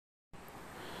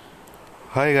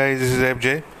Hi guys, this is F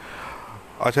जे।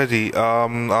 अच्छा जी,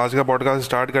 आज का पॉडकास्ट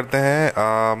स्टार्ट करते हैं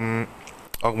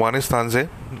अफगानिस्तान से।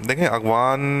 देखें,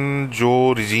 अफगान जो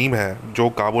रिजीम है, जो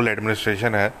काबुल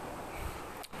एडमिनिस्ट्रेशन है,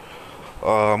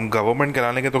 गवर्नमेंट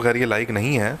कराने के तो खैर ये लायक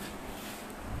नहीं है,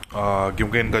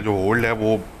 क्योंकि इनका जो होल्ड है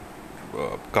वो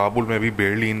काबुल में भी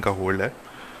बेरली इनका होल्ड है।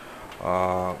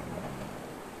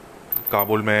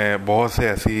 काबुल में बहुत से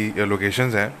ऐसी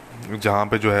लोकेशंस हैं जहाँ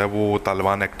पे जो है वो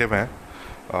तालिबान एक्टिव हैं।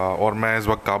 और मैं इस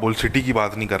वक्त काबुल सिटी की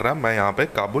बात नहीं कर रहा, मैं यहाँ पे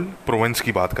काबुल प्रोविंस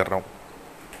की बात कर रहा हूँ।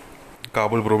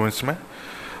 काबुल प्रोविंस में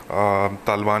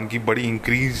तालिबान की बड़ी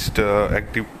इंक्रीज्ड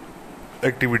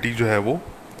एक्टिविटी जो है वो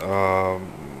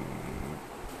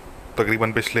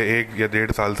तकरीबन पिछले 1 या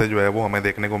 1.5 साल से जो है वो हमें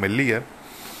देखने को मिल रही है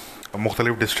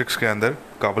मुख्तलिफ डिस्ट्रिक्ट्स के अंदर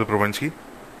काबुल प्रोविंस की।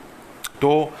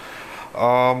 तो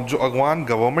जो अफगान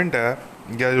गवर्नमेंट है,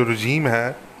 या जो रजीम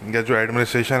है, या जो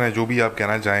एडमिनिस्ट्रेशन है, जो भी आप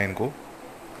कहना चाहें इनको,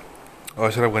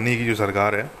 अशरफ गनी की जो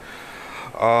सरकार है,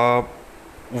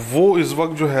 वो इस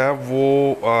वक्त जो है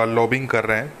वो लॉबिंग कर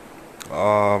रहे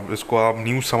हैं। इसको आप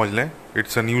न्यूज़ समझ लें,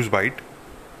 इट्स अ न्यूज़ बाइट।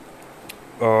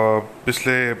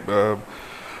 पिछले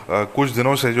कुछ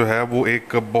दिनों से जो है वो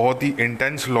एक बहुत ही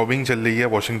इंटेंस लॉबिंग चल रही है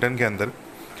वाशिंगटन के अंदर।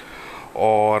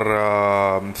 और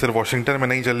सिर्फ वाशिंगटन में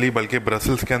नहीं चल रही, बल्कि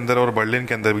ब्रसल्स के अंदर और बर्लिन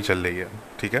के अंदर भी चल रही है।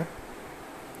 ठीक है,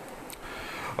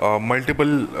 मल्टीपल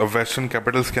वेस्टर्न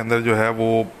कैपिटल्स के अंदर जो है वो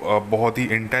बहुत ही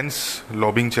इंटेंस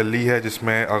लॉबिंग चल रही है,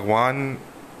 जिसमें अफगान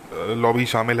लॉबी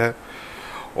शामिल है।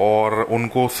 और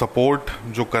उनको सपोर्ट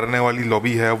जो करने वाली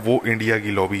लॉबी है वो इंडिया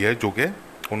की लॉबी है, जो कि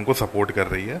उनको सपोर्ट कर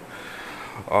रही है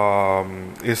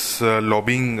इस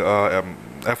लॉबिंग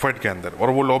एफर्ट के अंदर। और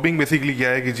वो लॉबिंग बेसिकली क्या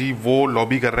है कि जी, वो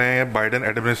लॉबी कर रहे हैं बाइडेन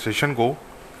एडमिनिस्ट्रेशन को,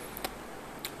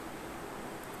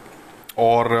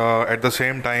 और एट द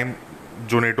सेम टाइम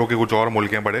जो नेटो के कुछ और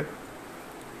मुल्क हैं बड़े,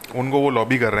 उनको वो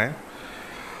लॉबी कर रहे हैं,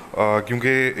 क्योंकि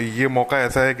ये मौका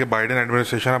ऐसा है कि बाइडेन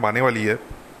एडमिनिस्ट्रेशन अब आने वाली है।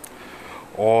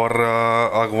 और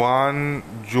अफगान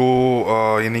जो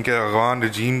यानी कि अफगान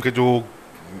रजीम के जो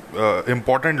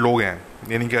इम्पोर्टेंट लोग हैं,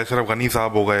 यानी कि अशरफ गनी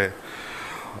साहब हो गए,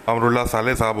 अमरुल्लाह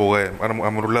साले साहब हो गए।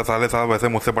 अमरुल्लाह साले साहब वैसे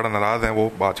मुझसे बड़ा नाराज़ हैं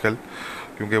वो आजकल,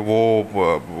 क्योंकि वो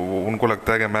उनको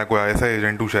लगता है कि मैं कोई ऐसा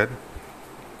एजेंट हूँ शायद।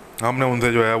 हमने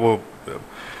उनसे जो है वो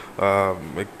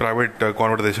एक प्राइवेट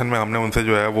कॉन्वर्सेशन में हमने उनसे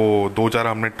जो है वो 2-4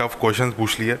 हमने टफ क्वेश्चंस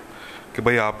पूछ लिए कि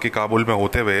भाई, आपके काबुल में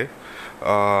होते हुए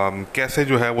कैसे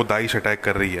जो है वो दाइश अटैक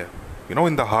कर रही है,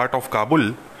 in the heart of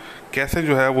Kabul. कैसे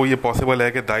जो है वो ये पॉसिबल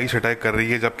है कि दाइश अटैक कर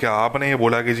रही है, जबकि आपने ये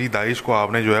बोला कि जी दाइश को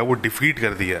आपने जो है वो डिफीट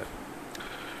कर दिया है।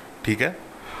 ठीक है,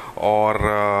 और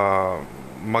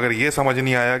मगर ये समझ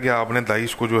नहीं आया कि आपने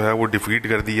दाइश को जो है वो डिफीट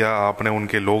कर दिया। आपने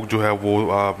उनके लोग जो है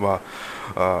वो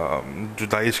जो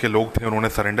दाइश के लोग थे उन्होंने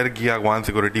सरेंडर किया अफगान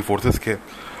सिक्योरिटी फोर्सेस के।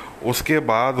 उसके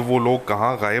बाद वो लोग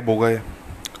कहाँ गायब हो गए,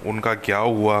 उनका क्या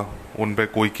हुआ, उन पे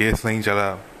कोई केस नहीं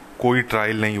चला, कोई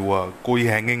ट्रायल नहीं हुआ, कोई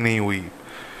हैंगिंग नहीं हुई।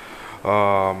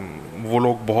 वो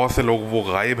लोग, बहुत से लोग वो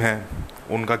गायब हैं,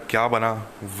 उनका क्या बना,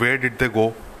 वेयर डिड दे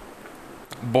गो,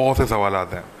 बहुत से सवाल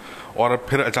आते हैं। और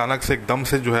फिर अचानक से एकदम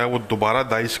से जो है वो दोबारा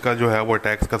दाइश का जो है वो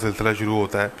अटैक्स का सिलसिला शुरू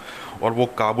होता है, और वो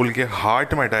काबुल के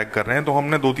हार्ट में अटैक कर रहे हैं। तो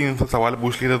हमने 2-3 से सवाल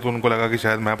पूछ लिए थे, तो उनको लगा कि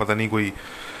शायद मैं पता नहीं कोई,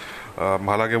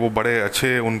 हालांकि वो बड़े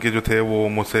अच्छे उनके जो थे वो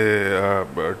मुझसे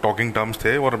टॉकिंग टर्म्स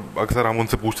थे, और अक्सर हम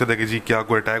उनसे पूछते थे कि जी क्या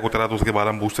कोई अटैक उतरा, तो उसके बाद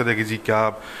हम पूछते थे कि जी क्या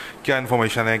क्या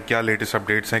इन्फॉर्मेशन है, क्या लेटेस्ट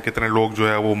अपडेट्स हैं, कितने लोग जो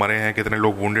है वो मरे हैं, कितने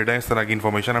लोग वुंडेड हैं। इस तरह की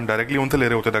इन्फॉर्मेशन हम डायरेक्टली उनसे ले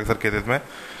रहे होते थे अक्सर केसेस में।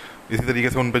 इसी तरीके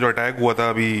से उन पे जो अटैक हुआ था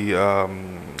अभी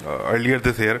अर्लियर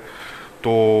दिस ईयर,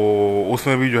 तो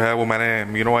उसमें भी जो है वो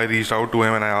मैंने I reach out to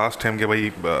him and I asked him कि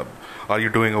भाई, are you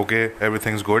doing okay,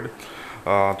 everything's good.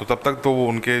 तो तब तक तो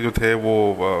उनके जो थे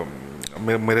वो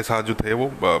मेरे साथ जो थे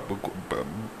वो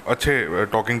अच्छे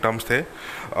टॉकिंग टर्म्स थे।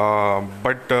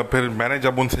 बट फिर मैंने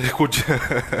जब उनसे कुछ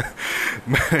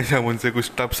मैंने जब उनसे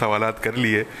कुछ टफ सवालात कर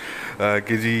लिए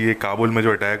कि जी ये काबुल में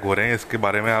जो अटैक हो रहे हैं इसके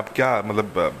बारे में आप क्या,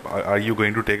 मतलब are you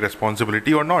going to take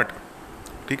responsibility और नॉट।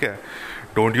 ठीक है,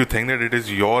 don't you think that it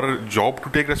is your job to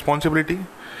take responsibility.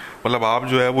 मतलब आप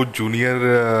जो है वो जूनियर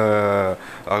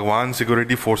अफगान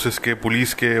सिक्योरिटी फोर्सेस के,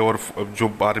 पुलिस के और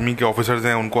जो आर्मी के ऑफिसर्स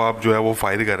हैं उनको आप जो है वो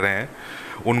फायर कर रहे हैं,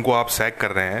 उनको आप सैक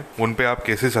कर रहे हैं, उन पे आप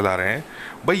केसेस चला रहे हैं।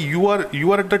 भाई, you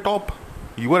are at the top,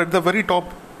 you are at the very top.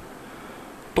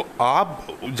 तो आप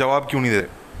जवाब क्यों नहीं दे?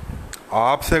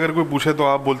 आपसे अगर कोई पूछे तो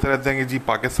आप बोलते रहते हैं कि जी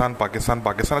पाकिस्तान पाकिस्तान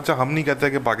पाकिस्तान। अच्छा, हम नहीं कहते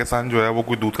कि पाकिस्तान जो है वो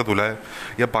कोई दूध का धुला है,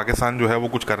 या पाकिस्तान जो है वो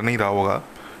कुछ कर नहीं रहा होगा,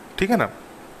 ठीक है ना।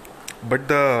 बट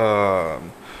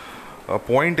द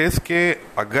पॉइंट इज कि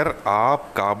अगर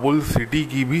आप काबुल सिटी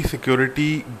की भी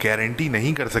सिक्योरिटी गारंटी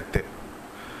नहीं कर सकते,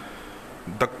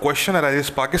 द क्वेश्चन अराइजेस,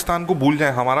 पाकिस्तान को भूल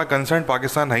जाएं, हमारा कंसर्न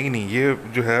पाकिस्तान है ही नहीं। ये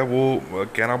जो है वो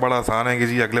कहना बड़ा आसान है कि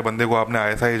जी अगले बंदे को आपने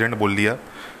आईएसआई एजेंट बोल दिया,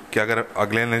 कि अगर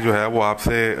अगले ने जो है वो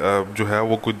आपसे जो है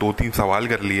वो कोई 2-3 सवाल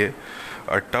कर लिए,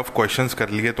 टफ क्वेश्चंस कर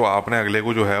लिए, तो आपने अगले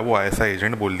को जो है वो आईएसआई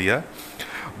एजेंट बोल दिया।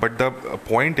 बट द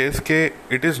पॉइंट इज के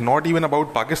it is not even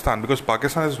about Pakistan, because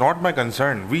Pakistan is not my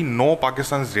concern. We know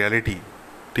Pakistan reality,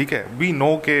 ठीक है, वी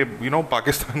नो के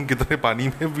पाकिस्तान कितने पानी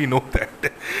में, we know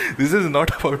that this is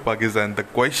not about Pakistan. The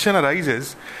question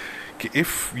arises कि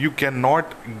if you can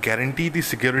not guarantee the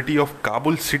security of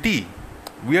Kabul city,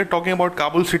 we are talking about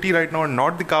Kabul city right now,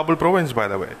 not the Kabul province by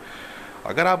the way.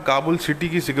 अगर आप Kabul city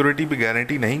की security पे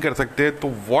guarantee नहीं कर सकते, तो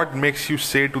what makes you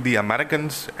से to the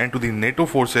Americans and to the NATO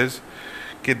forces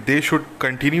कि they should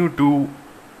continue to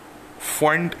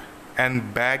fund and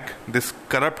back this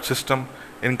corrupt system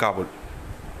in Kabul?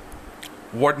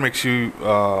 what makes you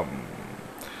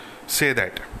say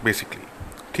that basically,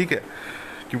 ठीक है?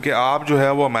 क्योंकि आप जो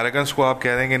है वो अमेरिकन को आप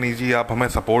कह रहे हैं कि नहीं जी आप हमें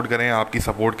सपोर्ट करें, आपकी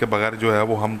सपोर्ट के बगैर जो है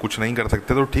वो हम कुछ नहीं कर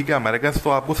सकते, तो ठीक है, अमेरिकन तो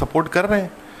आपको सपोर्ट कर रहे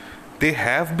हैं, they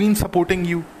have been supporting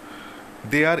you,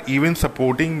 they are even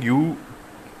supporting you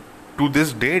to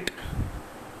this date,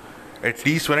 at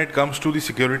least when it comes to the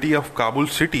security of Kabul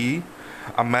city,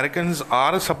 Americans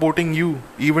are supporting you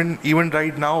even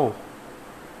right now,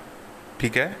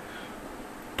 ठीक है?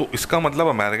 तो इसका मतलब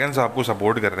American आपको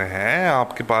support कर रहे हैं,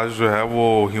 आपके पास जो है वो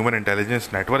ह्यूमन इंटेलिजेंस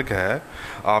नेटवर्क है,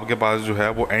 आपके पास जो है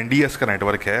वो एनडीएस का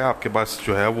नेटवर्क है, आपके पास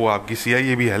जो है वो आपकी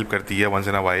सीआईए भी हेल्प करती है once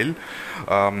in a while,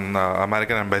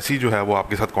 American embassy जो है वो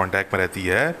आपके साथ कांटेक्ट में रहती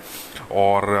है,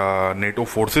 और नेटो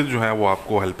फोर्सेस जो हैं वो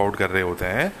आपको हेल्प आउट कर रहे होते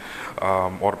हैं,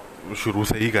 और शुरू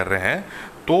से ही कर रहे हैं।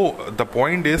 तो द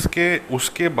पॉइंट इज़ के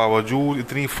उसके बावजूद,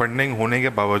 इतनी फंडिंग होने के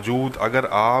बावजूद, अगर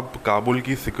आप काबुल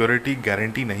की सिक्योरिटी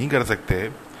गारंटी नहीं कर सकते,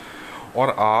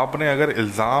 और आपने अगर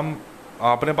इल्ज़ाम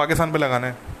आपने पाकिस्तान पे लगाना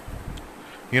है,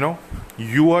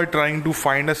 you are trying to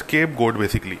find a escape goat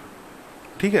basically,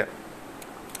 ठीक है?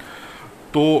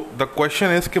 तो द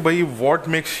क्वेश्चन इज कि भाई what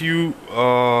makes you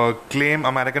claim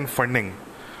American funding?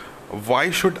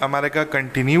 Why should America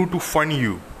continue to fund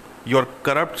you, your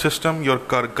corrupt system, your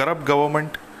corrupt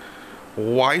government?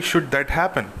 Why should that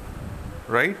happen,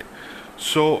 right?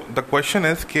 So the question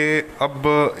is कि अब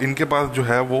इनके पास जो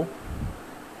है वो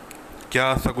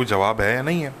क्या ऐसा कोई जवाब है या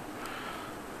नहीं है?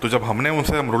 तो जब हमने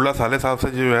उनसे अमरुल्लाह साले साहब से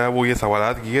जो है वो ये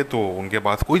सवालात किए, तो उनके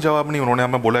पास कोई जवाब नहीं। उन्होंने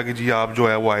हमें बोला कि जी आप जो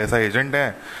है वो आईएसआई एजेंट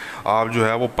हैं, आप जो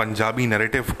है वो Punjabi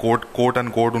narrative coat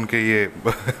and quote उनके ये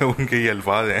उनके ये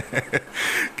अल्फाज हैं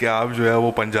कि आप जो है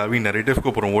वो पंजाबी नैरेटिव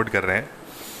को प्रमोट कर रहे हैं।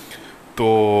 तो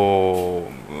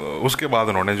उसके बाद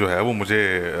उन्होंने जो है वो मुझे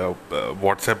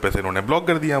व्हाट्सएप पे से उन्होंने ब्लॉक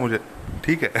कर दिया मुझे,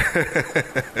 ठीक है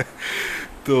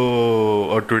तो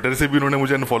और ट्विटर से भी उन्होंने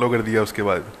मुझे अनफॉलो कर दिया उसके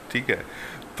बाद, ठीक है?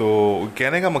 तो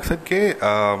कहने का मकसद कि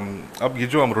अब ये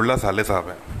जो अमरुल्लाह साले साहब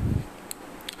हैं,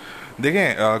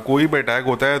 देखें कोई भी अटैक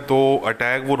होता है तो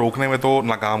अटैक वो रोकने में तो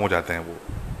नाकाम हो जाते हैं वो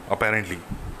अपेरेंटली,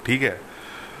 ठीक है?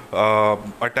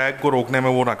 अटैक को रोकने में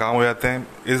वो नाकाम हो जाते हैं।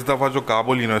 इस दफ़ा जो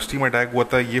काबुल यूनिवर्सिटी में अटैक हुआ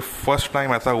था, ये फर्स्ट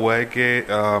टाइम ऐसा हुआ है कि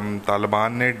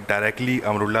तालिबान ने डायरेक्टली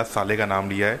अमरुल्लाह साले का नाम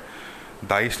लिया है।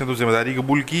 दाइश ने तो जिम्मेदारी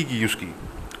कबूल की उसकी,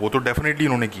 वो तो डेफिनेटली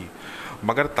उन्होंने की,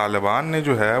 मगर तालिबान ने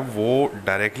जो है वो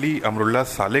डायरेक्टली अमरुल्लाह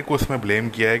साले को इसमें ब्लेम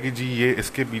किया है कि जी ये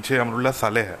इसके पीछे अमरुल्लाह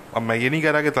साले है। अब मैं ये नहीं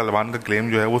कह रहा कि तालिबान का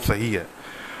क्लेम जो है वो सही है,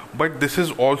 but this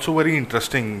is also very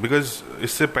interesting, because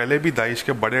इससे पहले भी दाइश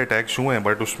के बड़े अटैक्स हुए हैं,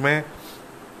 बट उसमें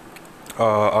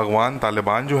अफगान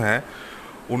तालिबान जो हैं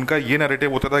उनका ये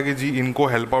नैरेटिव होता था कि जी इनको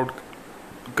हेल्प आउट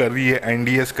कर रही है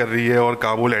एनडीएस कर रही है, और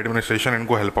काबुल एडमिनिस्ट्रेशन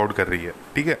इनको हेल्प आउट कर रही है,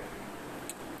 ठीक है?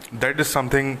 दैट इज़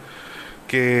समथिंग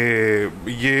कि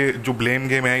ये जो ब्लेम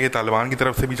गेम है ये तालिबान की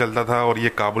तरफ से भी चलता था, और ये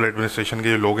काबुल एडमिनिस्ट्रेशन के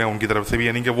जो लोग हैं उनकी तरफ से भी,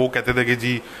 यानी कि वो कहते थे कि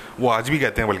जी, वो आज भी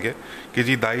कहते हैं बल्कि, कि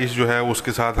जी दाइश जो है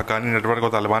उसके साथ हक्कानी नेटवर्क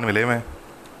और तालिबान मिले हुए हैं,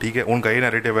 ठीक है? उनका ये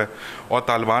नैरेटिव है, और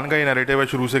तालिबान का ये नैरेटिव है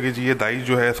शुरू से कि जी ये दाइश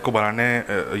जो है इसको बनाने,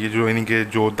 ये जो यानी कि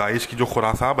जो दाइश की जो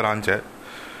खुरासान ब्रांच है,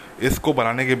 इसको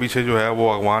बनाने के पीछे जो है वो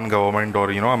अफगान गवर्नमेंट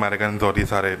और अमेरिकन और ये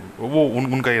सारे वो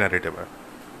उनका ये नैरेटिव है।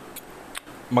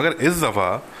 मगर इस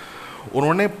दफ़ा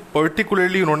उन्होंने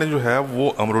पर्टिकुलरली उन्होंने जो है वो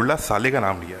अमरुल्लाह साले का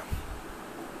नाम लिया,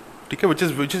 ठीक है?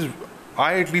 Which is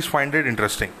I at least find it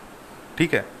interesting,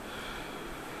 ठीक है?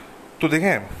 तो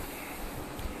देखें,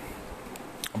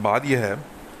 बात यह है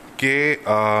कि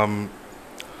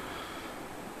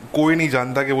कोई नहीं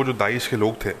जानता कि वो जो दाइश के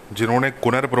लोग थे जिन्होंने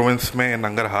कुनर प्रोविंस में,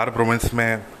 नंगरहार प्रोविंस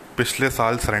में पिछले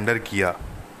साल सरेंडर किया,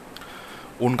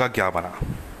 उनका क्या बना,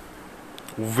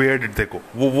 वेयर डिड दे गो,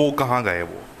 वो कहाँ गए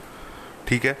वो,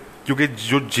 ठीक है? क्योंकि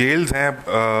जो जेल्स हैं,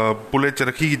 पुले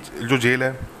चरखी जो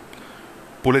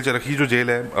जेल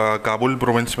है, काबुल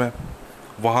प्रोविंस में,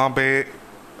 वहाँ पे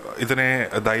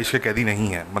इतने दाइश के कैदी नहीं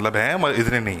हैं, मतलब हैं मगर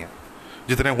इतने नहीं हैं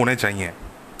जितने होने चाहिए,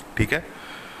 ठीक है।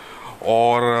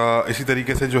 और इसी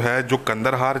तरीके से जो है, जो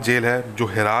कंदरहार जेल है, जो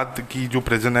हेरात की जो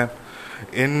प्रिजन है,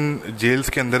 इन जेल्स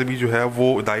के अंदर भी जो है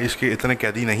वो दाइश के इतने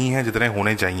कैदी नहीं हैं जितने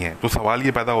होने चाहिए। तो सवाल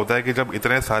ये पैदा होता है कि जब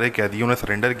इतने सारे कैदियों ने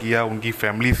सरेंडर किया, उनकी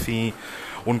फैमिली थी,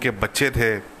 उनके बच्चे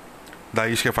थे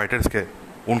दाइश के फाइटर्स के,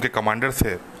 उनके कमांडर्स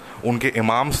थे, उनके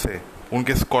इमाम्स थे,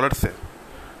 उनके स्कॉलर्स थे,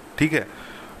 ठीक है,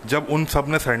 जब उन सब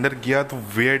ने सरेंडर किया तो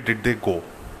वेयर डिड दे गो,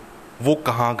 वो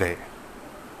कहाँ गए,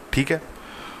 ठीक है।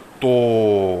 तो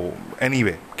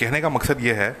एनीवे कहने का मकसद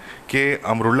ये है कि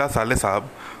अमरुल्लाह साले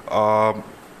साहब,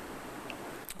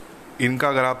 इनका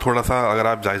अगर आप थोड़ा सा अगर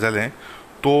आप जायज़ा लें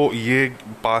तो ये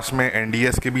पास में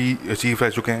एनडीएस के भी चीफ़ रह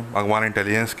चुके हैं, अफगान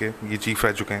इंटेलिजेंस के ये चीफ़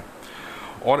रह चुके हैं,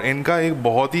 और इनका एक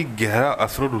बहुत ही गहरा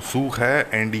असर रसूख है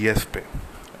एनडीएस पे,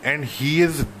 and he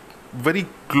is very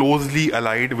closely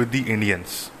allied with the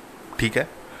Indians, ठीक है।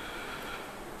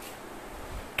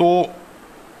 तो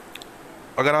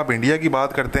अगर आप इंडिया की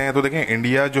बात करते हैं तो देखें,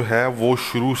 इंडिया जो है वो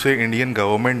शुरू से इंडियन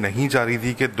गवर्नमेंट नहीं चाह रही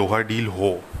थी कि दोहा डील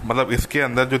हो, मतलब इसके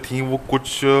अंदर जो थी वो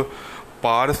कुछ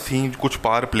पार्स थी, कुछ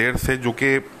पार प्लेयर्स थे जो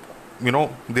कि you know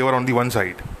they were on the one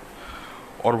side,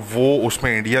 और वो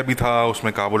उसमें इंडिया भी था,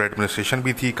 उसमें काबुल एडमिनिस्ट्रेशन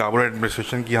भी थी। काबुल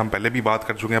एडमिनिस्ट्रेशन की हम पहले भी बात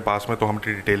कर चुके हैं पास में, तो हम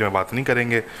डिटेल में बात नहीं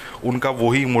करेंगे। उनका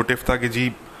वही मोटिव था कि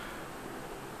जी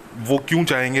वो क्यों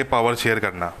चाहेंगे पावर शेयर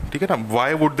करना, ठीक है ना,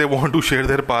 why would they want to share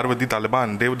their power with the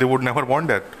Taliban, they would never want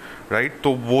that, right.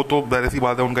 तो वो तो जाहिर सी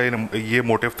बात है, उनका ये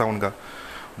मोटिव था उनका।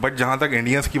 बट जहाँ तक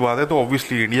इंडियंस की बात है तो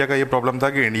ऑब्वियसली इंडिया का ये प्रॉब्लम था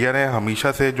कि इंडिया ने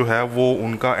हमेशा से जो है वो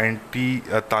उनका anti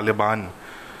Taliban,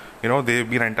 you know they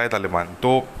been anti Taliban.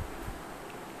 तो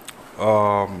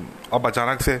अब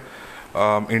अचानक से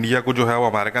इंडिया को जो है वो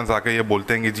अमेरिकन आके ये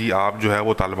बोलते हैं कि जी आप जो है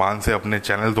वो तालिबान से अपने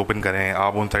चैनल्स ओपन करें,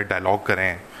 आप उनसे डायलॉग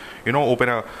करें, you know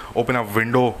open a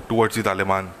window towards the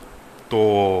Taliban. तो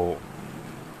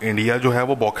इंडिया जो है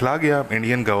वो बौखला गया,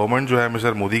 इंडियन गवर्नमेंट जो है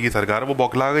मिस्टर मोदी की सरकार वो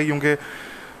बौखला गई, क्योंकि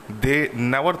दे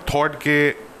नेवर थॉट के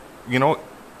you know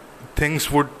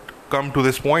things would come to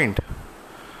this point,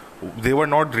 they were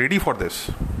not ready for this,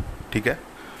 ठीक है।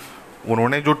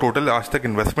 उन्होंने जो टोटल आज तक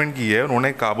इन्वेस्टमेंट की है,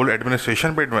 उन्होंने काबुल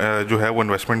एडमिनिस्ट्रेशन पे जो है वो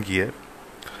इन्वेस्टमेंट की है।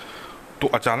 तो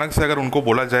अचानक से अगर उनको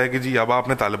बोला जाए कि जी अब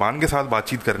आपने तालिबान के साथ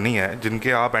बातचीत करनी है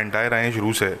जिनके आप एंटायर रहे हैं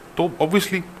शुरू से, तो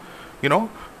ऑब्वियसली यू नो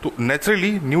तो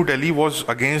naturally new Delhi was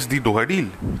against the Doha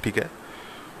deal, ठीक है।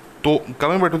 तो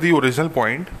coming back to the original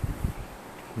point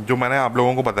जो मैंने आप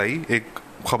लोगों को बताई, एक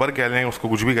खबर कह लें उसको,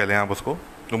 कुछ भी कह लें आप उसको,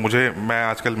 तो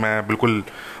मैं बिल्कुल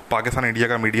पाकिस्तान इंडिया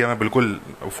का मीडिया में बिल्कुल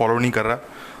फॉलो नहीं कर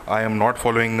रहा। I am not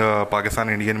following Pakistan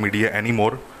Indian media any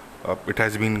more, it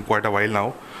has been quite a while now.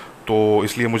 तो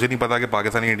इसलिए मुझे नहीं पता कि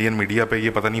पाकिस्तानी इंडियन मीडिया पे ये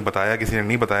पता नहीं बताया, किसी ने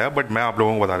नहीं बताया, बट मैं आप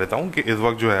लोगों को बता देता हूँ कि इस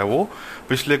वक्त जो है वो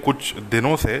पिछले कुछ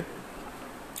दिनों से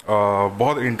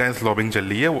बहुत इंटेंस लॉबिंग चल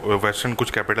रही है वेस्टर्न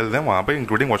कुछ कैपिटल्स हैं वहाँ पे,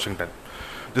 इंक्लूडिंग वाशिंगटन,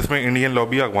 जिसमें इंडियन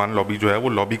लॉबी, अफगान लॉबी जो है वो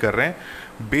लॉबी कर रहे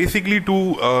हैं basically to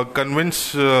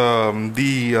convince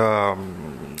the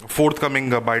fourth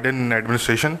coming Biden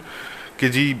administration कि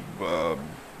जी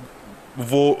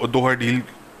वो दोहा डील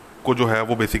को जो है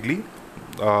वो बेसिकली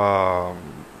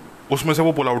उसमें से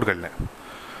वो पुल आउट कर लें।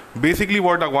 Basically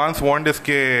what Afghans want is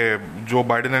के जो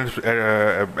बाइडेन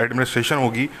एडमिनिस्ट्रेशन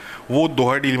होगी वो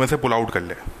दोहा डील में से पुल आउट कर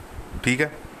ले, ठीक है।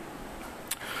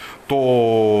 तो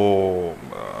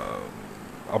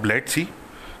अब लेट्स सी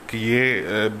कि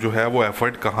ये जो है वो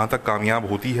एफर्ट कहाँ तक कामयाब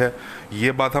होती है।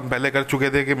 ये बात हम पहले कर चुके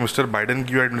थे कि मिस्टर बाइडेन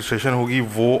की जो एडमिनिस्ट्रेशन होगी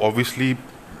वो obviously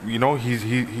you know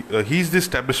he is the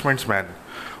establishment's man,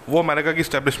 वो अमेरिका की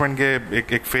एस्टेब्लिशमेंट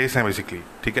के एक फेस हैं बेसिकली,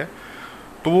 ठीक है।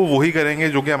 तो वो वही करेंगे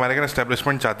जो कि अमेरिकन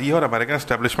एस्टेब्लिशमेंट चाहती है, और American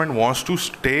establishment wants to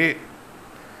stay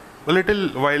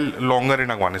little while longer in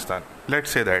Afghanistan,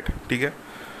 let's say that, ठीक है,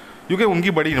 क्योंकि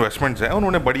उनकी बड़ी इन्वेस्टमेंट्स हैं,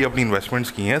 उन्होंने बड़ी अपनी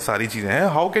इन्वेस्टमेंट्स की हैं, सारी चीज़ें हैं।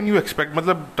 हाउ कैन यू एक्सपेक्ट,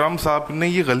 मतलब ट्रम्प साहब ने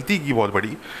ये गलती की बहुत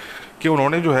बड़ी कि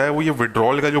उन्होंने जो है वो ये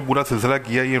विड्रॉल का जो पूरा सिलसिला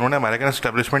किया, ये उन्होंने अमेरिकन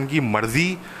एस्टेब्लिशमेंट की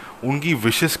मर्जी, उनकी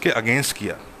विशेस के अगेंस्ट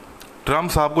किया।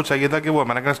 ट्रम्प साहब को चाहिए था कि वो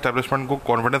अमेरिकन एस्टेब्लिशमेंट को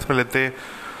कॉन्फिडेंस में लेते,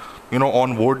 यू नो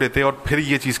ऑन बोर्ड लेते और फिर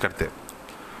ये चीज़ करते।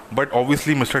 बट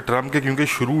ऑब्वियसली मिस्टर ट्रम्प के क्योंकि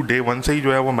शुरू डे वन से ही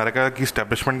जो है वो अमेरिका की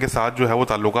एस्टेब्लिशमेंट के साथ जो है वो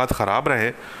ताल्लुकात ख़राब रहे,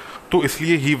 तो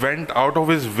इसलिए he went out of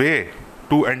his way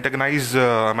to antagonise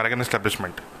American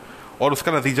establishment, और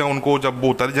उसका नतीजा उनको जब वो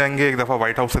उतर जाएंगे, एक दफ़ा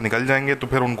वाइट हाउस से निकल जाएंगे, तो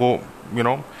फिर उनको you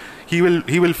know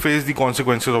he will face the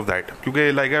consequences of that.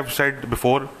 क्योंकि like I have said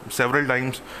before several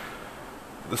times,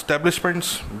 establishments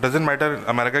doesn't matter,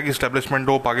 America की एस्टेब्लिशमेंट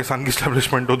हो, पाकिस्तान की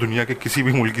एस्टेब्लिशमेंट हो, दुनिया के किसी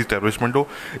भी मुल्क की एस्टेब्लिशमेंट हो,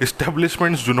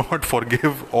 एस्टेब्लिशमेंट्स डू नॉट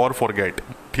फॉरगिव और फॉरगेट,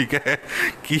 ठीक है,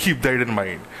 कीप दैट इन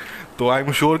माइंड। तो आई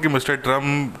एम श्योर कि मिस्टर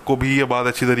ट्रम्प को भी ये बात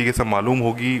अच्छी तरीके से मालूम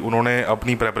होगी, उन्होंने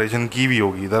अपनी प्रेपरेशन की भी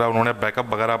होगी, ज़रा उन्होंने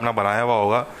बैकअप वगैरह अपना बनाया हुआ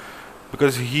होगा,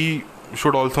 because he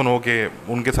should also know कि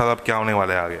उनके साथ अब क्या होने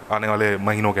वाला है आगे आने वाले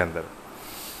महीनों के अंदर।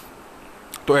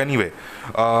 तो एनीवे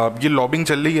ये लॉबिंग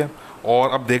चल रही है और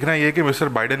अब देखना ये है कि मिस्टर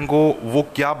बाइडेन को वो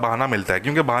क्या बहाना मिलता है,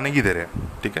 क्योंकि बहाने की दे रहे हैं,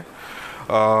 ठीक है।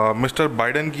 मिस्टर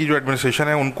बाइडेन की जो एडमिनिस्ट्रेशन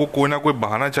है उनको कोई ना कोई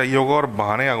बहाना चाहिए होगा, और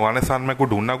बहाने अफगानिस्तान में कोई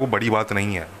ढूंढना कोई बड़ी बात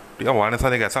नहीं है, ठीक है।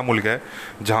 अफगानिस्तान एक ऐसा मुल्क है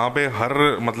जहाँ पे हर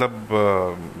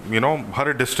मतलब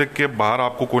हर डिस्ट्रिक्ट के बाहर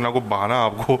आपको कोई ना कोई बहाना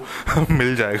आपको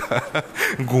मिल जाएगा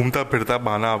घूमता फिरता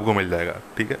बहाना आपको मिल जाएगा,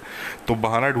 ठीक है। तो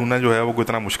बहाना ढूंढना जो है वो कोई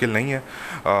इतना मुश्किल नहीं है,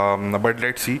 बट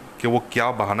लेट्स सी कि वो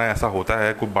क्या बहाना ऐसा होता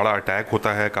है। कोई बड़ा अटैक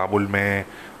होता है काबुल में,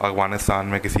 अफगानिस्तान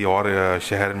में किसी और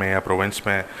शहर में या प्रोविंस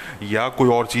में, या कोई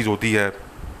और चीज़ होती है,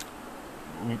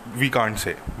 वी कांट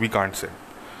से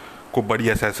कोई बड़ी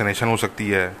असैसिनेशन हो सकती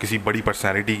है किसी बड़ी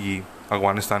पर्सनैलिटी की,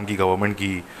 अफगानिस्तान की गवर्नमेंट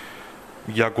की,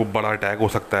 या कोई बड़ा अटैक हो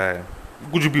सकता है,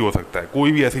 कुछ भी हो सकता है,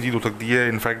 कोई भी ऐसी चीज़ हो सकती है।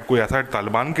 इनफैक्ट कोई ऐसा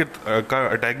तालिबान का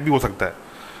अटैक भी हो सकता है,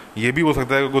 ये भी हो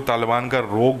सकता है कि कोई तालिबान का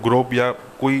रोग ग्रुप, या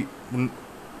कोई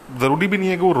ज़रूरी भी नहीं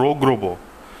है कि वो रोग ग्रुप हो,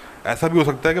 ऐसा भी हो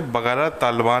सकता है कि बगैर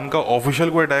तालिबान का ऑफिशियल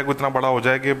कोई अटैक इतना बड़ा हो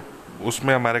जाए कि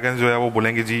उसमें अमेरिकन जो है वो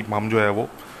बोलेंगे जी हम जो है वो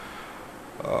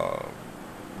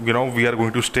we are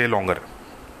going to stay longer,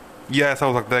 या ऐसा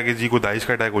हो सकता है कि जी कोई दाइश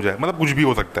का अटैक हो जाए, मतलब कुछ भी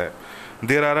हो सकता है।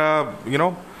 There are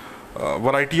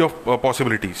variety of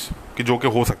possibilities कि जो कि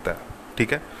हो सकता है,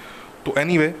 ठीक है। तो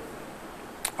एनीवे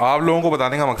आप लोगों को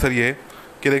बताने का मकसद ये है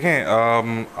कि देखें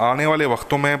आने वाले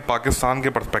वक्तों में पाकिस्तान के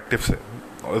पर्सपेक्टिव से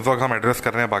इस वक्त हम एड्रेस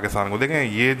कर रहे हैं पाकिस्तान को। देखें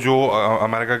ये जो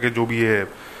अमेरिका के जो भी ये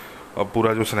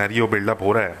पूरा जो सिनेरियो बिल्डअप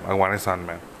हो रहा है अफगानिस्तान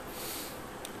में,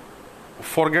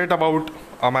 फॉरगेट अबाउट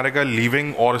अमेरिका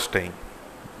लीविंग और staying,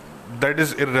 that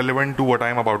is irrelevant to what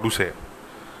I am about to से।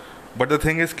 बट द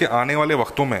थिंग इज़ कि आने वाले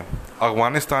वक्तों में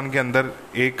अफगानिस्तान के अंदर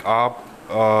एक आप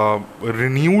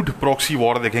रिन्यूड प्रॉक्सी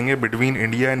वॉर देखेंगे between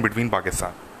India and between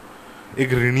Pakistan.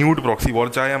 एक रिन्यूड प्रॉक्सी वॉर,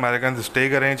 चाहे अमेरिकन स्टे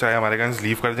करें चाहे अमेरिकन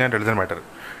लीव कर जाएं, doesn't matter,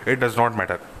 it does not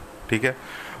matter, ठीक है।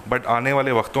 बट आने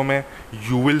वाले वक्तों में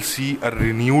you will see a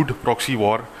renewed proxy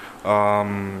war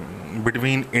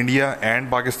between India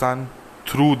and Pakistan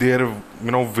through their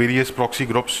various proxy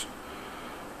groups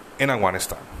in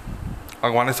Afghanistan.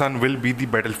 Afghanistan will be the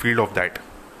battlefield of that,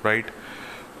 right.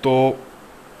 तो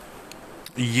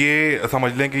ये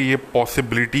समझ लें कि ये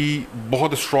पॉसिबिलिटी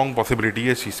बहुत स्ट्रॉन्ग पॉसिबिलिटी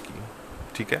है इस चीज़ की,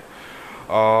 ठीक है।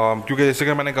 क्योंकि जैसे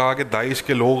कि मैंने कहा कि दाइश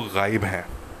के लोग गायब हैं,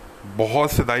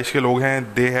 बहुत से दाइश के लोग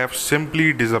हैं, दे हैव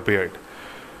सिंपली डिसअपियर्ड,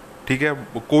 ठीक है।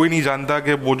 कोई नहीं जानता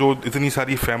कि वो जो इतनी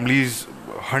सारी फैमिलीज,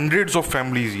 हंड्रेड्स ऑफ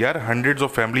फैमिलीज यार, hundreds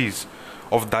of families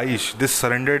of Daesh, this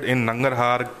surrendered in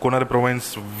Nangarhar, Kunar province.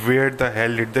 Where the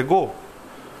hell did they go?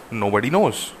 Nobody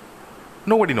knows.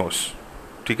 Nobody knows.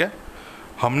 ठीक है।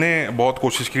 हमने बहुत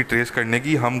कोशिश की ट्रेस करने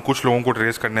की, हम कुछ लोगों को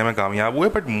ट्रेस करने में कामयाब हुए,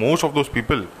 but most of those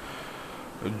people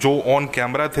जो ऑन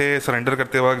कैमरा थे सरेंडर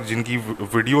करते वक्त, जिनकी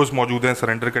वीडियोस मौजूद हैं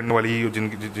सरेंडर करने वाली,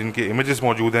 जिनके इमेजेस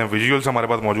मौजूद हैं, विजुअल्स हमारे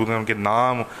पास मौजूद हैं, उनके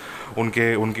नाम,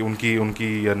 उनके उनकी उनकी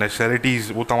उनकी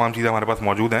नेशनैलिटीज़, वो तमाम चीज़ें हमारे पास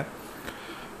मौजूद हैं।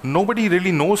 Nobody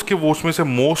really knows कि वो उसमें से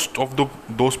most of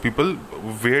those people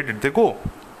where did they go,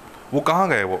 वो कहाँ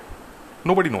गए वो,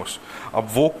 nobody knows। अब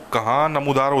वो कहाँ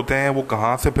नमूदार होते हैं, वो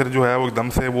कहाँ से फिर जो है वो एकदम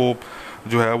से वो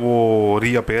जो है वो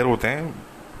रीअपेयर होते हैं,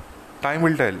 टाइम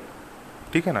विल टेल,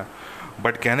 ठीक है ना।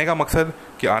 बट कहने का मकसद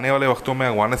कि आने वाले वक्तों में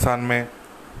अफगानिस्तान में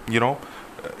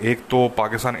एक तो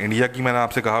पाकिस्तान इंडिया की मैंने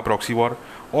आपसे कहा प्रॉक्सी वॉर,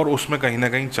 और उसमें कहीं ना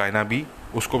कहीं चाइना भी,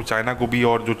 उसको चाइना को भी,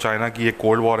 और जो चाइना की एक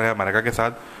कोल्ड वॉर है अमेरिका के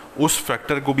साथ, उस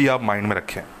फैक्टर को भी आप माइंड में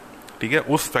रखें, ठीक है।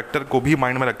 उस फैक्टर को भी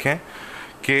माइंड में रखें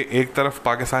कि एक तरफ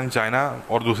पाकिस्तान चाइना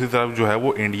और दूसरी तरफ जो है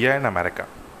वो इंडिया एंड अमेरिका,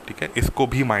 ठीक है। इसको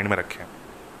भी माइंड में रखें।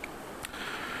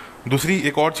 दूसरी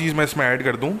एक और चीज़ मैं इसमें ऐड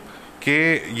कर दूं कि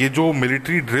ये जो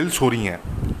मिलिट्री ड्रिल्स हो रही हैं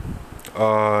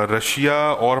रशिया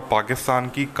और पाकिस्तान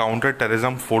की काउंटर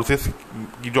टेररिज्म फोर्सेस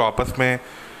की, जो आपस में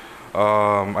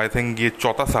आई थिंक ये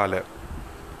चौथा साल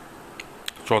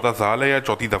है या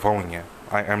चौथी दफ़ा हुई हैं,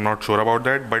 I am not sure about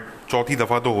that, but चौथी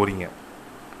दफ़ा तो हो रही हैं।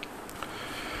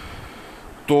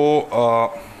 तो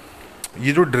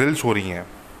ये जो ड्रिल्स हो रही हैं,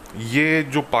 ये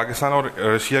जो पाकिस्तान और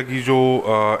रशिया की जो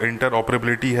इंटर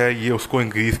ऑपरेबिलिटी है, ये उसको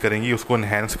इंक्रीज़ करेंगी, उसको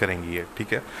इन्हेंस करेंगी ये,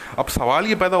 ठीक है। अब सवाल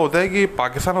ये पैदा होता है कि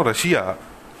पाकिस्तान और रशिया,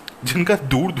 जिनका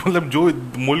दूर मतलब जो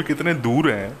मुल्क इतने दूर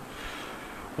हैं,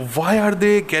 Y are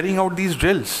they carrying out these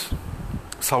drills?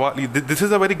 सवाल, this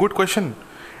is a very good question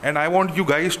and I want you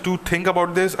guys to think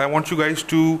about this. I want you guys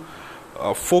to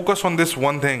focus on this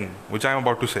one thing which I am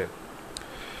about to say,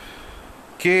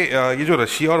 कि ये जो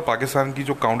Russia और पाकिस्तान की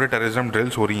जो counter terrorism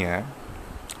drills हो रही हैं,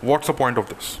 what's the point of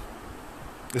this?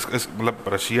 इस मतलब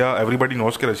रशिया, एवरीबडी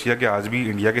नोज कि रशिया के आज भी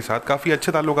इंडिया के साथ काफ़ी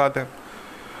अच्छे ताल्लुकात हैं,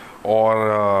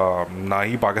 और ना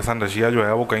ही पाकिस्तान रशिया जो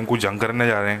है वो कहीं कोई जंग करने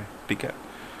जा रहे हैं, ठीक है।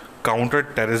 काउंटर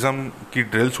टेररिज्म की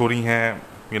ड्रिल्स हो रही हैं,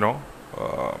 यू नो,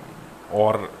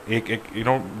 और एक एक you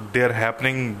know they are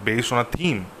happening based on a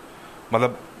theme,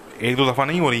 मतलब एक दो दफ़ा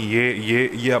नहीं हो रही,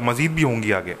 ये मज़ीद भी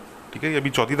होंगी आगे, ठीक है। ये अभी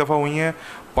चौथी दफ़ा हुई हैं,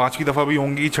 पांचवी दफ़ा भी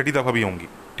होंगी, छठी दफ़ा भी होंगी,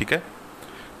 ठीक है।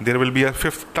 There will be a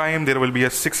fifth time, there will be a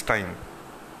six time,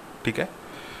 ठीक है।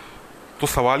 तो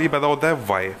सवाल ये पैदा होता है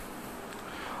वाई।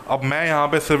 अब मैं यहाँ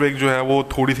पे सिर्फ एक जो है वो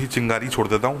थोड़ी सी चिंगारी छोड़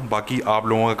देता हूँ, बाकी आप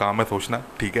लोगों का काम है सोचना,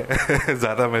 ठीक है।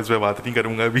 ज़्यादा मैं इस पर बात नहीं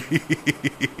करूँगा अभी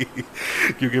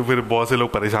क्योंकि फिर बहुत से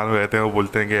लोग परेशान हो रहते हैं, वो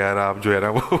बोलते हैं कि यार आप जो है ना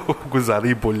वो कुछ ज़्यादा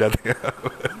ही बोल जाते हैं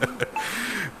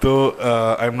तो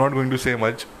I am not going to से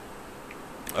मच,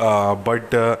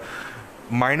 बट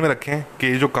माइंड में रखें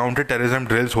कि जो काउंटर टेररिज्म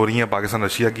ड्रिल्स हो रही हैं पाकिस्तान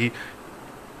रशिया की,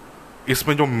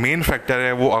 इसमें जो मेन फैक्टर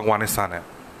है वो अफगानिस्तान है,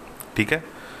 ठीक है।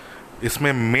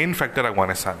 इसमें मेन फैक्टर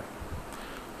अफगानिस्तान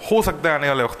है। हो सकता है आने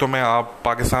वाले वक्तों में आप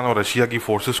पाकिस्तान और रशिया की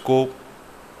फोर्सेस को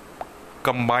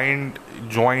कंबाइंड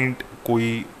जॉइंट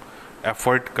कोई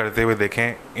एफर्ट करते हुए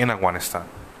देखें इन Afghanistan.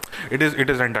 It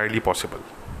is entirely possible,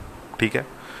 ठीक है।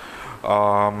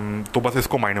 तो बस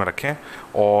इसको माइंड में रखें,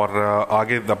 और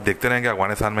आगे अब देखते रहें कि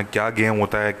अफगानिस्तान में क्या गेम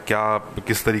होता है, क्या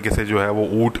किस तरीके से जो है वो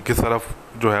ऊँट किस तरफ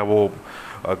जो है वो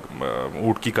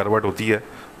ऊँट की करवट होती है।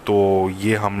 तो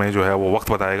ये हमें जो है वो वक्त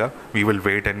बताएगा, we will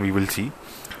wait and we will see.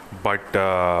 But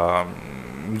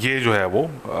ये जो है वो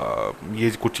ये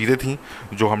कुछ चीज़ें थी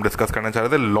जो हम डिस्कस करना चाह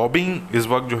रहे थे। लॉबिंग इस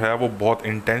वक्त जो है वो बहुत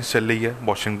इंटेंस चल रही है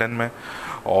वॉशिंगटन में,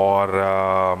 और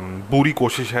पूरी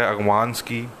कोशिश है अफगान्स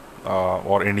की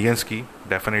और इंडियंस की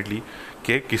डेफिनेटली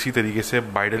कि किसी तरीके से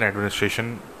बाइडेन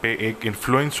एडमिनिस्ट्रेशन पे एक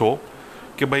इन्फ्लुएंस हो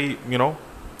कि भाई you know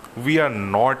we are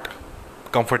not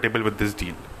comfortable with this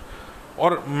deal.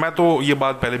 और मैं तो ये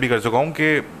बात पहले भी कर चुका हूँ कि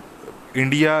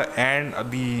India and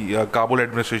the Kabul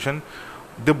administration,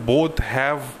 they both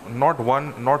have not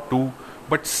one not to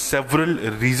but several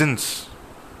reasons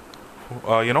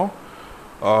you know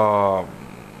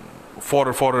for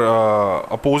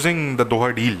opposing the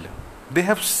Doha deal. They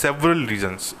have several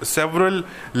reasons, several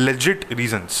legit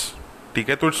reasons, ठीक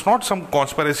है। तो इट्स नॉट सम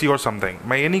कॉन्स्पिरेसी और something.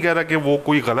 मैं ये नहीं कह रहा कि वो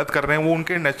कोई गलत कर रहे हैं, वो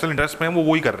उनके नेशनल इंटरेस्ट में है, वो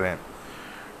वही कर रहे हैं,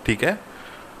 ठीक है।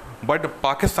 बट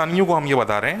पाकिस्तानियों को हम ये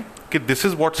बता रहे हैं कि दिस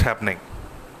इज व्हाट्स हैपनिंग।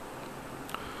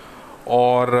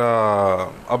 और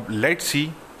अब लेट्स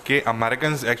सी कि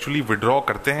अमेरिकन एक्चुअली विड्रॉ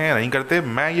करते हैं या नहीं करते।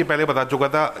 मैं ये पहले बता चुका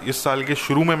था, इस साल के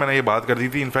शुरू में मैंने ये बात कर दी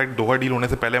थी, इनफैक्ट दोहा डील होने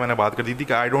से पहले मैंने बात कर दी थी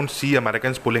कि I don't see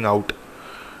American pulling out,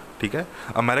 ठीक है।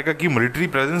 अमेरिका की मिलिट्री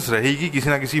प्रेजेंस रहेगी किसी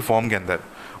ना किसी फॉर्म के अंदर।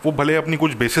 वो भले अपनी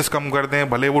कुछ बेसिस कम कर दें,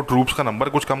 भले वो ट्रूप्स का नंबर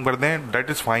कुछ कम कर दें, दैट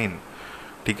इज़ फाइन,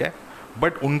 ठीक है।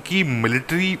 बट उनकी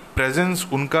मिलिट्री प्रेजेंस,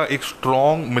 उनका एक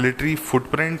स्ट्रॉन्ग मिलिट्री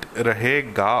फुटप्रिंट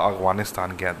रहेगा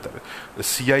अफगानिस्तान के अंदर।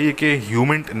 CIA के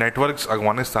ह्यूमन नेटवर्क्स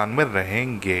अफगानिस्तान में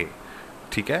रहेंगे,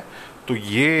 ठीक है। तो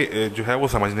ये जो है वो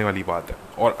समझने वाली बात है।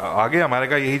 और आगे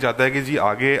अमेरिका यही चाहता है कि जी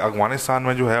आगे अफगानिस्तान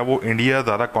में जो है वो इंडिया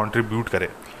ज़्यादा कंट्रीब्यूट करे।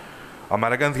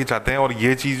 अमेरिकन ये चाहते हैं, और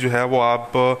ये चीज़ जो है वो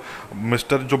आप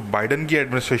मिस्टर जो बाइडन की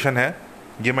एडमिनिस्ट्रेशन है,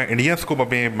 ये मैं इंडियंस को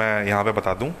मैं यहाँ पे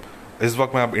बता दूँ, इस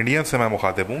वक्त मैं अब इंडियंस से मैं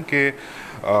मुखातिब हूँ कि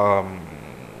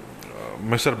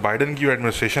मिस्टर बाइडन की जो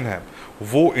एडमिनिस्ट्रेशन है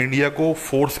वो इंडिया को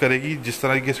फोर्स करेगी जिस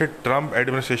तरीके से ट्रम्प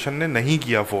एडमिनिस्ट्रेशन ने नहीं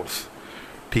किया फोर्स,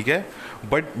 ठीक है।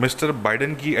 बट मिस्टर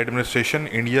बाइडन की एडमिनिस्ट्रेशन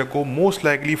इंडिया को मोस्ट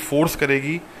लाइकली फोर्स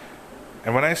करेगी।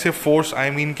 व्हेन आई से फोर्स आई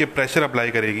मीन के प्रेशर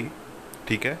अप्लाई करेगी,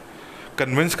 ठीक है,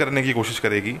 कन्विंस करने की कोशिश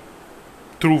करेगी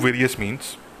through various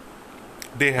means.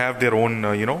 They have their own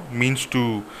you know means to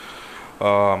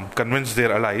convince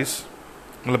their allies,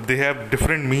 मतलब they have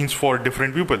different means for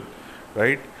different people,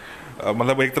 right.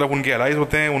 मतलब एक तरफ उनके अलाइज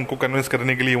होते हैं, उनको कन्विंस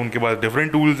करने के लिए उनके पास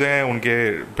डिफरेंट टूल्स हैं, उनके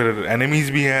फिर एनिमीज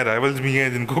भी हैं, राइवल्स भी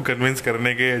हैं जिनको कन्विंस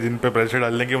करने के, जिन पे प्रेशर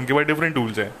डालने के उनके पास डिफरेंट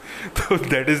टूल्स हैं। तो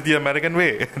that is the American way,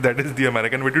 that is the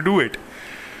American way to do it.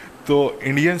 तो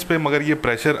इंडियंस पे मगर ये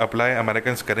प्रेशर अप्लाई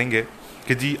अमेरिकन करेंगे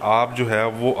कि जी आप जो है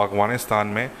वो अफगानिस्तान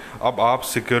में अब आप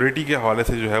सिक्योरिटी के हवाले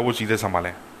से जो है वो चीज़ें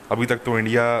संभालें। अभी तक तो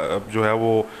इंडिया जो है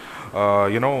वो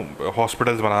यू नो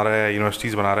हॉस्पिटल्स बना रहा है,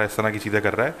 यूनिवर्सिटीज़ बना रहा है, इस तरह की चीज़ें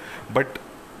कर रहा है। बट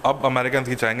अब अमेरिकन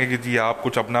ये चाहेंगे कि जी आप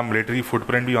कुछ अपना मिलिट्री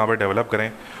फुटप्रिंट भी वहाँ पे डेवलप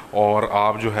करें, और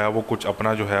आप जो है वो कुछ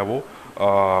अपना जो है वो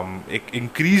एक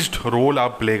इंक्रीज्ड रोल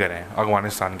आप प्ले करें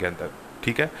अफगानिस्तान के अंदर,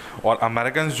 ठीक है। और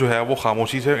अमेरिकन जो है वो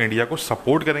खामोशी से इंडिया को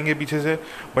सपोर्ट करेंगे पीछे से,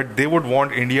 but they would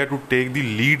want India to take the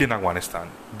lead in Afghanistan.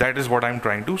 That is what I am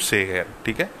trying to से हियर,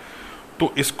 ठीक है।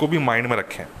 तो इसको भी माइंड में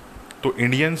रखें। तो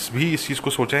इंडियंस भी इस चीज़ को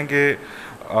सोचें कि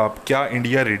क्या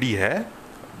इंडिया रेडी है,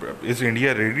 is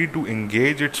India ready to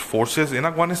engage it's forces in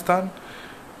Afghanistan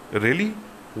really,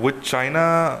 with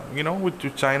China,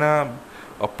 with China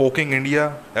poking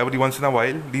India every once in a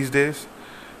while these days.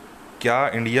 क्या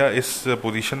इंडिया इस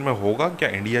पोजीशन में होगा? क्या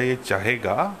इंडिया ये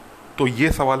चाहेगा? तो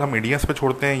ये सवाल हम इंडियंस पे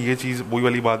छोड़ते हैं. ये चीज़ वही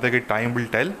वाली बात है कि time will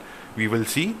tell, we will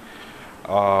see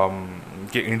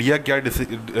कि इंडिया क्या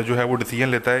जो है वो डिसीजन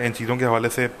लेता है इन चीज़ों के हवाले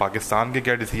से, पाकिस्तान के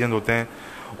क्या डिसीजन होते हैं,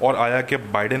 और आया कि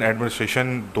बाइडेन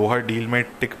एडमिनिस्ट्रेशन दोहा डील में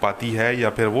टिक पाती है या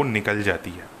फिर वो निकल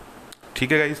जाती है.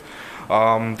 ठीक है गाइज.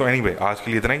 तो एनीवे, आज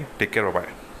के लिए इतना ही. Take care, bye.